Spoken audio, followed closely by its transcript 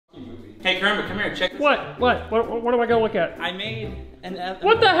Hey Kermit, come here, check this out. What am I gonna look at? I made an...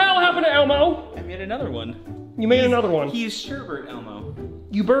 What the hell happened to Elmo? I made another one. You made another one? He's Sherbert Elmo.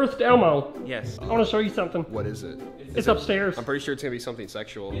 You birthed Elmo. Yes. I wanna show you something. What is it? It's upstairs. I'm pretty sure it's gonna be something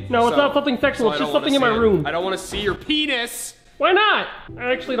sexual. No, it's not something sexual, it's just something in my room. I don't wanna see your penis! Why not?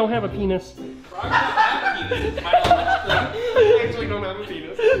 I actually don't have a penis. I actually don't have a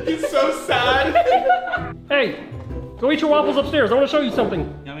penis. He's so sad. Hey, go eat your waffles upstairs. I want to show you something.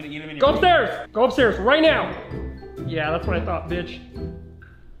 You want me to eat them in your Go room? upstairs. Go upstairs right now. Yeah, that's what I thought, bitch.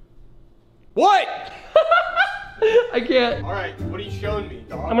 What? I can't. All right, what are you showing me,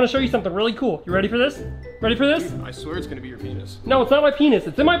 dog? I'm gonna show you something really cool. You ready for this? Ready for this? I swear it's gonna be your penis. No, it's not my penis.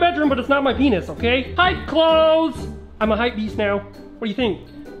 It's in my bedroom, but it's not my penis, okay? Hype clothes. I'm a hype beast now. What do you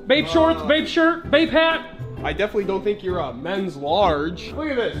think? Babe shorts, babe shirt, babe hat. I definitely don't think you're a men's large. Look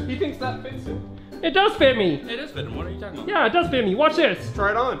at this. He thinks that fits him. It does fit me. It does fit him. What are you talking about? Yeah, it does fit me. Watch this. Try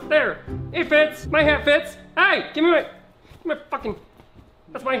it on. There. It fits. My hat fits. Hey, give me my fucking...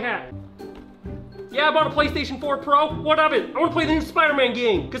 That's my hat. Yeah, I bought a PlayStation 4 Pro. What of it? I want to play the new Spider-Man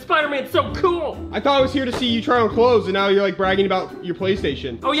game, because Spider-Man's so cool. I thought I was here to see you try on clothes, and now you're like bragging about your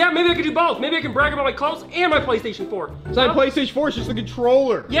PlayStation. Oh yeah, maybe I could do both. Maybe I can brag about my clothes and my PlayStation 4. It's not a PlayStation 4, it's just a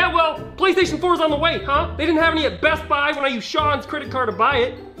controller. Yeah, well, PlayStation 4's on the way, huh? They didn't have any at Best Buy when I used Sean's credit card to buy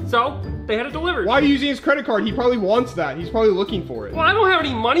it, so they had it delivered. Why are you using his credit card? He probably wants that. He's probably looking for it. Well, I don't have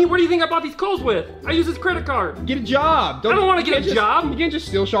any money. Where do you think I bought these clothes with? I use his credit card. Get a job. I don't want to get a job. You can't just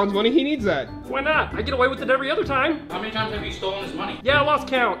steal Sean's money. He needs that. Why not? I get away with it every other time. How many times have you stolen his money? Yeah, I lost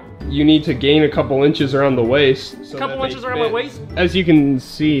count. You need to gain a couple inches around the waist. So A couple that they inches around my fit. waist? As you can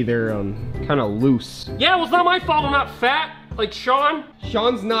see, they're kind of loose. Yeah, well, it's not my fault I'm not fat, like Sean.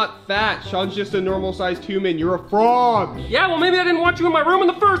 Sean's not fat. Sean's just a normal-sized human. You're a frog. Yeah, well, maybe I didn't want you in my room in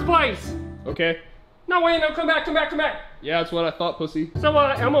the first place. Okay. No, wait, no, come back. Yeah, that's what I thought, pussy. So,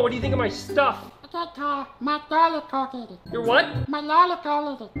 Elmo, what do you think of my stuff? My lollipop did it. Your what? My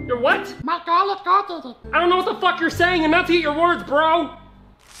lollipop did it. Your what? My lollipop did it. I don't know what the fuck you're saying. Enunciate your words, bro.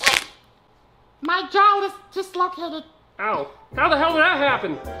 My jaw is dislocated. Ow. How the hell did that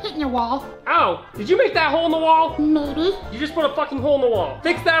happen? Hitting your wall. Ow. Did you make that hole in the wall? Maybe. You just put a fucking hole in the wall.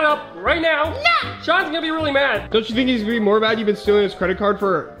 Fix that up right now. No! Sean's gonna be really mad. Don't you think he's gonna be more mad you've been stealing his credit card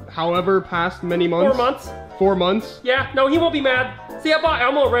for however past many months? 4 months. 4 months? Yeah, no, he won't be mad. See, I bought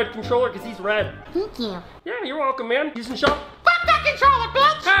Elmo a red controller because he's red. Thank you. Yeah, you're welcome, man. Using Sean. Fuck that controller,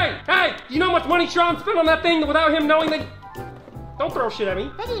 bitch! Hey, you know how much money Sean spent on that thing without him knowing that? Don't throw shit at me.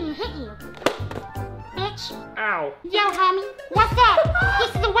 I didn't even hit you. Bitch. Ow. Yo, homie. What's up?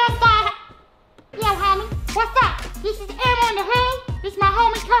 This is the West Side. Yo, homie. What's up? This is Elmo in the Hood. This is my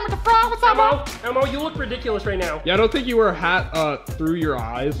homie Kermit the Frog. What's up, Elmo, you look ridiculous right now. Yeah, I don't think you wear a hat through your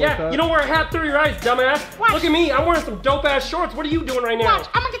eyes like that. You don't wear a hat through your eyes, dumbass. What? Look at me, I'm wearing some dope ass shorts. What are you doing right now? Watch,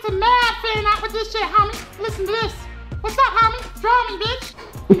 I'm gonna get some mad fan out with this shit, homie. Listen to this. What's up, homie? Draw me, bitch.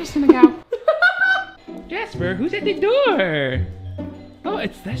 Listen to go. Jasper, who's at the door? Oh,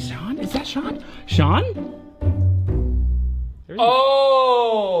 it's that Sean? Is that Sean? Sean?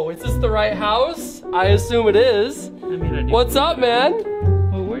 Oh, is this the right house? I assume it is. I mean, I do. What's up, man?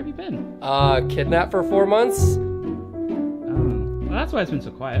 Well, where have you been? Kidnapped for 4 months. Oh, well, that's why it's been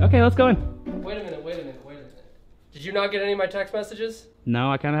so quiet. Okay, let's go in. Wait a minute. Did you not get any of my text messages?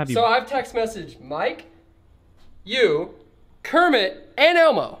 No, I kind of have you. So I've text messaged Mike, you, Kermit, and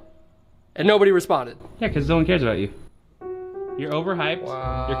Elmo, and nobody responded. Yeah, because no one cares about you. You're overhyped.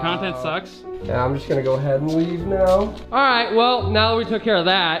 Wow. Your content sucks. Yeah, I'm just gonna go ahead and leave now. All right, well, now that we took care of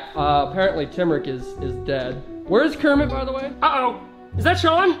that, apparently Timrick is dead. Where's Kermit, by the way? Uh-oh, is that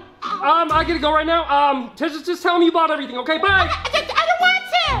Sean? I gotta go right now. Just tell him you bought everything, okay? Bye. I don't want to.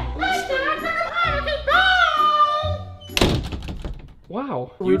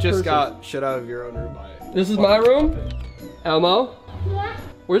 Wow. You just got shit out of your own room by it. This is my room. Elmo, Yeah.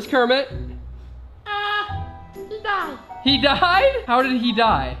 where's Kermit? He died. He died? How did he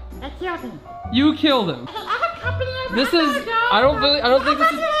die? I killed him. You killed him. I have company over. This is, I don't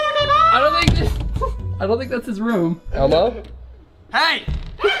think that's his room. Elmo? Hey!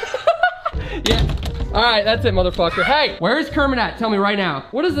 Yeah. All right, that's it, motherfucker. Hey, where's Kermit at? Tell me right now.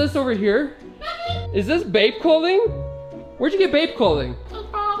 What is this over here? Is this Bape clothing? Where'd you get Bape clothing? I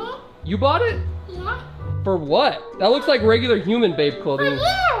bought it. You bought it? Yeah. For what? That looks like regular human Bape clothing. For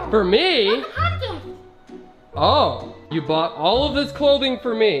you. For me? $100. Oh, you bought all of this clothing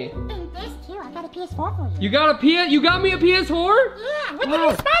for me. And this too. I got a PS4 for you. You got me a PS4? Yeah, with the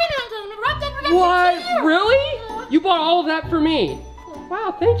new Spider-Man game. Right there for that What? for you. Really? Yeah. You bought all of that for me?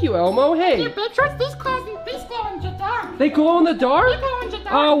 Wow, thank you, Elmo. Hey. Your big shorts, these clothes, these glow in the dark. They glow in the dark? They glow in the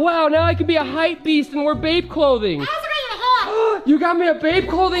dark. Oh, wow, now I can be a hype beast and wear Bape clothing. I also got your hair. You got me a Bape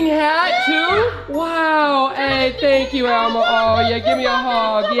clothing hat too? Wow. Hey, thank you, Elmo. Oh yeah, give me a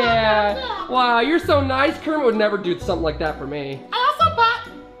hug. Yeah. Wow, you're so nice. Kermit would never do something like that for me. I also bought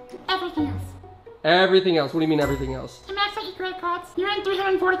everything else. Everything else? What do you mean everything else? To max out your credit cards, you're in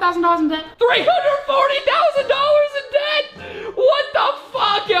 $340,000 in debt. $340,000 in debt? What the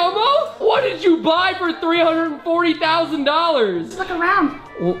fuck, Elmo? What did you buy for $340,000? Look around.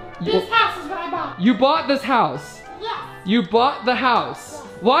 Well, This house is what I bought. you bought this house? Yes. You bought the house.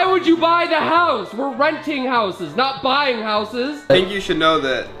 Why would you buy the house? We're renting houses, not buying houses. I think you should know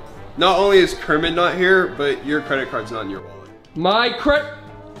that not only is Kermit not here, but your credit card's not in your wallet.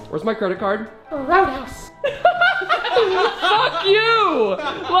 Where's my credit card? Roadhouse. Fuck you!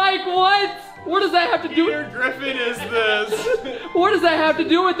 Like what? What does that have to do Peter Griffin is this? What does that have to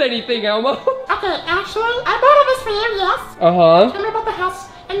do with anything, Elmo? Okay, actually, I bought all this for you, yes. Uh-huh. And I bought the house,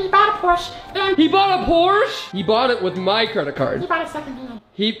 and you bought a Porsche, and He bought a Porsche? He bought it with my credit you card. bought a second hand.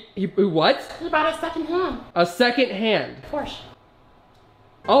 He what? You bought a second hand A second hand. Porsche.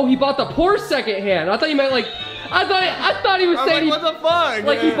 Oh, he bought the Porsche second hand. I thought you meant like, I thought he was I'm saying, like, what the fuck?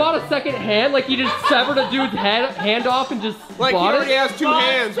 like he man? bought a second hand, like he just severed a dude's hand off and just Like, he bought already it. has two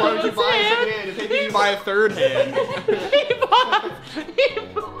hands. Why would you buy a second hand? If maybe you buy a third hand.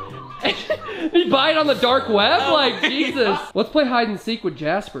 He buy it on the dark web? Like, Jesus. Let's play hide and seek with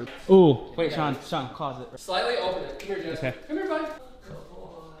Jasper. Ooh. Wait, Sean, closet. Slightly open it. Come here, Jasper. Okay. Come here, buddy.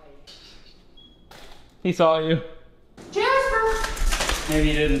 He saw you. Jasper! Maybe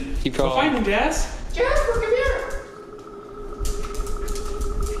he didn't. Keep Go find him, Jazz. Jasper, come here!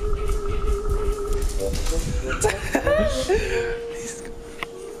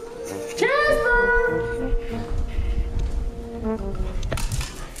 Jasper! Jasper!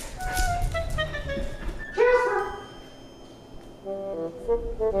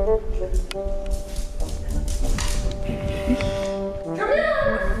 Come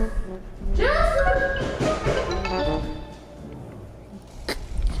here! Jasper!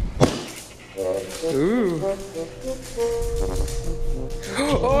 Ooh.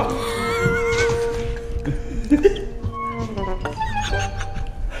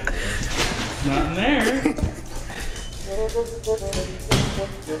 Not in there.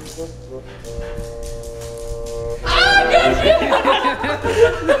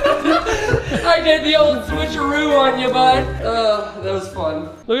 I did the old switcheroo on you, bud. That was fun.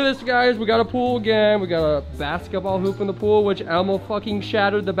 Look at this, guys. We got a pool again. We got a basketball hoop in the pool, which Elmo fucking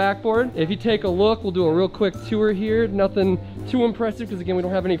shattered the backboard. If you take a look, we'll do a real quick tour here. Nothing too impressive, because again, we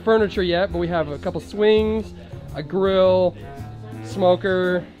don't have any furniture yet, but we have a couple swings, a grill,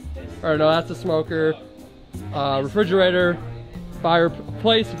 smoker, or no, that's a smoker, refrigerator,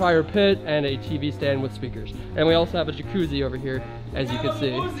 fireplace, fire pit, and a TV stand with speakers. And we also have a jacuzzi over here, as you can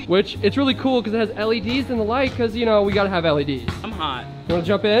see. Which, it's really cool because it has LEDs in the light, because, you know, we gotta have LEDs. I'm hot. You wanna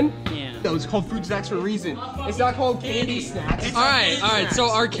jump in? Yeah. No, it's called fruit snacks for a reason. It's not called candy snacks. All right, so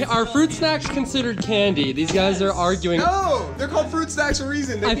our fruit snacks considered candy. These guys are arguing. No, they're called fruit snacks for a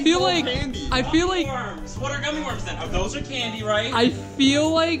reason. I feel like, candy. Worms. What are gummy worms then? Oh, those are candy, right? I feel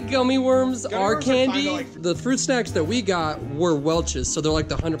like gummy worms are worms are candy. kinda like- The fruit snacks that we got were Welch's, so they're like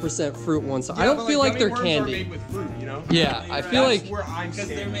the 100% fruit ones. So I don't feel like they're Are candy. made with fruit, you know? Yeah, I feel like where I'm Because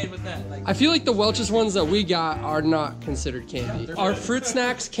they're made with that. Like, I feel like the Welch's ones that we got are not considered candy. Are fruit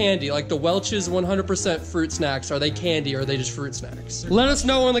snacks candy? Like the Welch's 100% fruit snacks, are they candy or are they just fruit snacks? Let us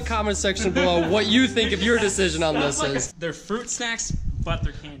know in the comment section below what you think of your decision on this is. they're fruit snacks, but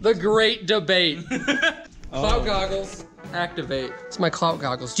they're candy. The great debate. Clout goggles, activate. It's my clout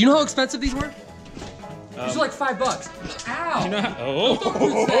goggles. Do you know how expensive these were? These are like $5. Ow! Don't throw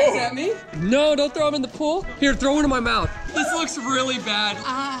fruit snacks at me. No, don't throw them in the pool. Here, throw one in my mouth. This looks really bad.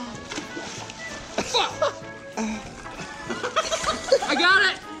 I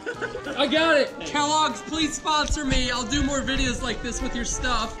got it! I got it! Kellogg's, please sponsor me. I'll do more videos like this with your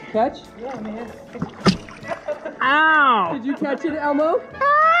stuff. Catch? Yeah, man. Ow! Did you catch it, Elmo?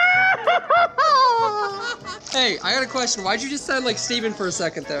 Hey, I got a question. Why'd you just sound like Steven for a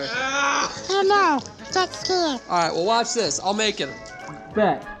second there? Oh no, get scared. Alright, well watch this. I'll make it.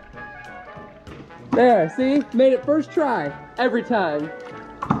 Bet. There, see? Made it first try. Every time.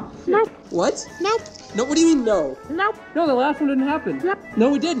 Nope, What? nope, No, what do you mean no? nope. No, the last one didn't happen. Yep. No,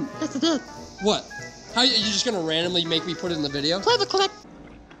 we didn't. Yes, it did. What? How, you just gonna randomly make me put it in the video? Play the clip.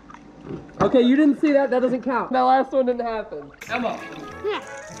 Okay, you didn't see that. That doesn't count. That last one didn't happen. Emma, Yeah.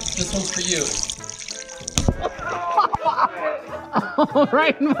 this one's for you. Oh,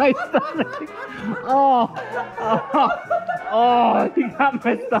 right in my stomach. Oh. Oh, you got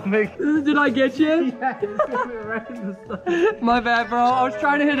my stomach. Did I get you? Yeah, you got me right in the stomach. My bad, bro. I was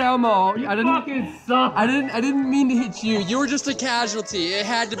trying to hit Elmo. You fucking suck. I didn't mean to hit you. You were just a casualty. It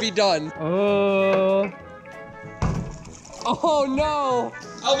had to be done. Oh. Oh no.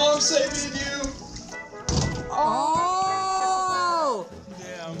 Elmo, I'm saving you. Oh.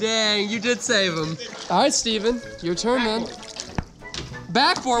 Dang, you did save him. All right, Steven, your turn, man.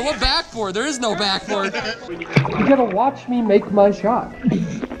 Backboard? What backboard? There is no backboard. You gotta watch me make my shot. Make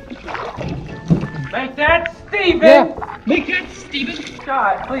that Steven! Yeah. Make that Steven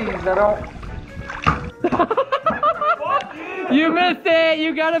shot, please. I don't. You missed it.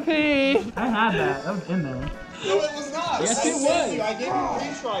 You gotta pee. I had that. That was in there. No, it was not. Yes, I it saved was. you. I gave you a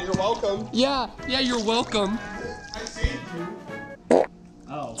retry. You're welcome. Yeah, you're welcome. I saved you.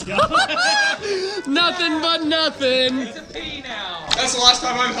 Oh. Nothing but nothing. It's a pee now. That's the last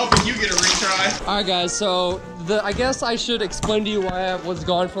time I'm helping you get a retry. All right, guys. So I guess I should explain to you why I was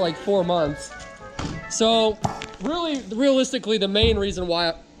gone for like 4 months. So, realistically, the main reason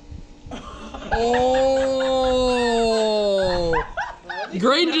why. Oh!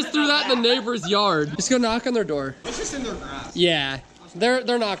 Graydon just threw that in the neighbor's yard. Just go knock on their door. It's just in their grass. Yeah.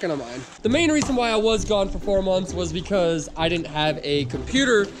 They're not gonna mind. The main reason why I was gone for 4 months was because I didn't have a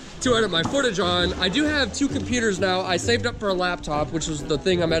computer to edit my footage on. I do have 2 computers now. I saved up for a laptop, which was the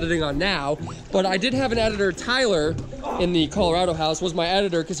thing I'm editing on now. But I did have an editor, Tyler, in the Colorado house, was my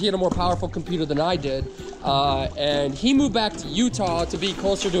editor because he had a more powerful computer than I did. And he moved back to Utah to be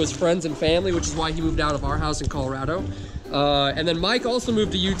closer to his friends and family, which is why he moved out of our house in Colorado. And then Mike also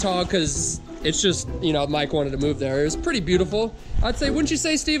moved to Utah because it's just, you know, Mike wanted to move there. It was pretty beautiful. I'd say, wouldn't you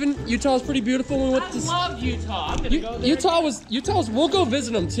say, Steven? Utah's pretty beautiful. We went I love Utah. I'm gonna go there. Utah's, we'll go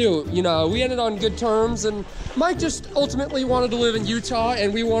visit them too. You know, we ended on good terms, and Mike just ultimately wanted to live in Utah,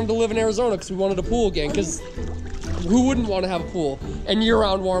 and we wanted to live in Arizona because we wanted a pool again, because who wouldn't want to have a pool and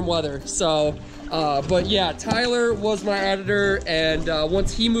year-round warm weather? So, but yeah, Tyler was my editor, and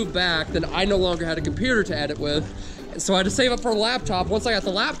once he moved back, then I no longer had a computer to edit with. So I had to save up for a laptop. Once I got the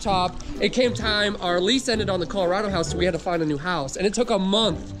laptop, it came time, our lease ended on the Colorado house, so we had to find a new house. And it took a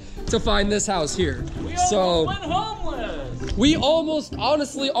month to find this house here. We almost went homeless. We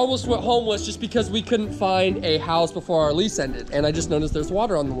honestly almost went homeless just because we couldn't find a house before our lease ended. And I just noticed there's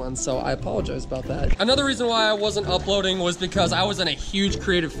water on the lens, so I apologize about that. Another reason why I wasn't uploading was because I was in a huge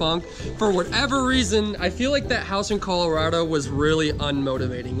creative funk. For whatever reason, I feel like that house in Colorado was really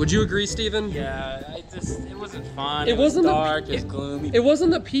unmotivating. Would you agree, Steven? Yeah, it wasn't fun. It wasn't dark, it was gloomy. It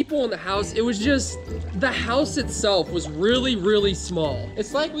wasn't the people in the house, it was just the house itself was really, really small.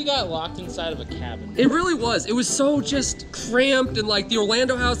 It's like we got locked inside of a cabin. It really was. It was so just cramped, and like the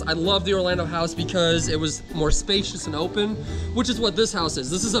Orlando house, I love the Orlando house because it was more spacious and open, which is what this house is.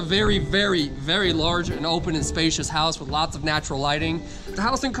 This is a very, very, very large and open and spacious house with lots of natural lighting. The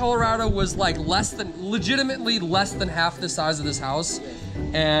house in Colorado was like legitimately less than half the size of this house,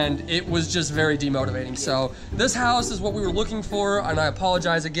 and it was just very demotivating. So this house is what we were looking for, and I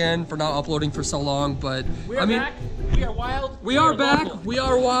apologize again for not uploading for so long, but I mean, back. We are wild. we are back. Local. We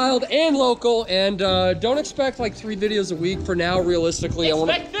are wild and local, and don't expect like 3 videos a week for now. Realistically,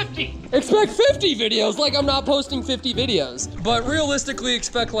 Expect 50. expect 50 videos. Like, I'm not posting 50 videos, but realistically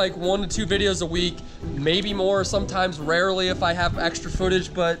expect like 1 to 2 videos a week, maybe more, sometimes rarely if I have extra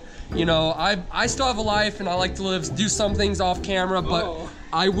footage. But you know, I still have a life, and I like to do some things off camera, but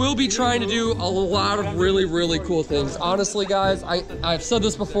I will be trying to do a lot of really, really cool things. Honestly, guys, I've said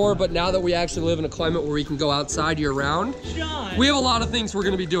this before, but now that we actually live in a climate where we can go outside year-round, we have a lot of things we're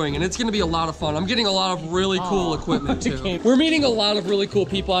going to be doing, and it's going to be a lot of fun. I'm getting a lot of really cool equipment, too. We're meeting a lot of really cool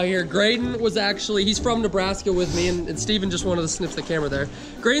people out here. Graydon was actually, he's from Nebraska with me, and Steven just wanted to sniff the camera there.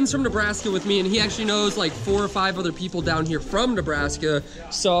 Graydon's from Nebraska with me, and he actually knows like 4 or 5 other people down here from Nebraska,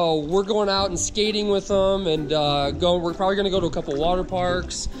 so we're going out and skating with them, and we're probably going to go to a couple water parks.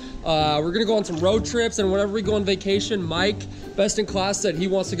 We're gonna go on some road trips, and whenever we go on vacation, Mike, best in class, said he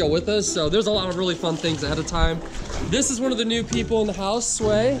wants to go with us, so there's a lot of really fun things ahead of time. This is one of the new people in the house,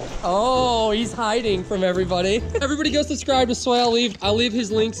 Sway. Oh, he's hiding from everybody. Everybody go subscribe to Sway. I'll leave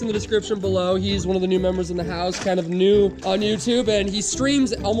his links in the description below. He's one of the new members in the house, kind of new on YouTube, and he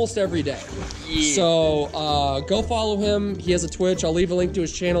streams almost every day. Yeah. So go follow him. He has a Twitch. I'll leave a link to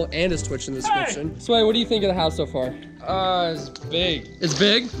his channel and his Twitch in the description. Sway, what do you think of the house so far? It's big. It's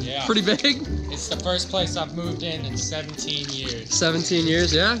big? Yeah. Pretty big? It's the first place I've moved in 17 years. 17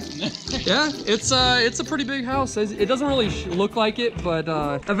 years, yeah? Yeah, it's a pretty big house. It doesn't really look like it, but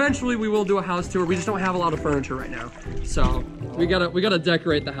eventually we will do a house tour. We just don't have a lot of furniture right now. So we gotta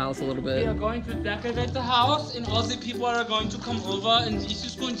decorate the house a little bit. We are going to decorate the house, and all the people are going to come over, and this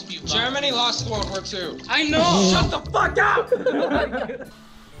is going to be fun. Germany lost World War II. I know! Shut the fuck up!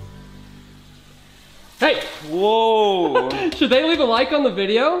 Hey! Whoa. Should they leave a like on the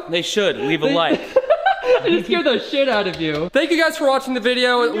video? They should. Leave a like. I just scared the shit out of you. Thank you guys for watching the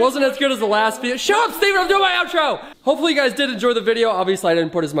video. It wasn't as good as the last video. Shut up, Steven, I'm doing my outro! Hopefully you guys did enjoy the video. Obviously I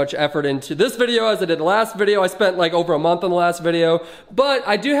didn't put as much effort into this video as I did the last video. I spent like over a month on the last video. But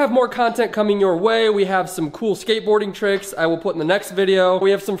I do have more content coming your way. We have some cool skateboarding tricks I will put in the next video.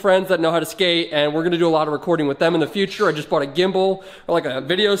 We have some friends that know how to skate, and we're gonna do a lot of recording with them in the future. I just bought a gimbal, or like a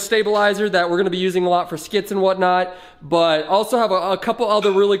video stabilizer that we're gonna be using a lot for skits and whatnot. But also have a couple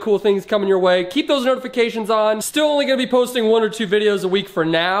other really cool things coming your way. Keep those notifications on. Still only gonna be posting 1 or 2 videos a week for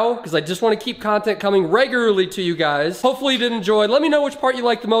now, because I just wanna keep content coming regularly to you guys. Hopefully you did enjoy. Let me know which part you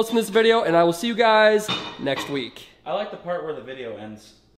liked the most in this video, and I will see you guys next week. I like the part where the video ends.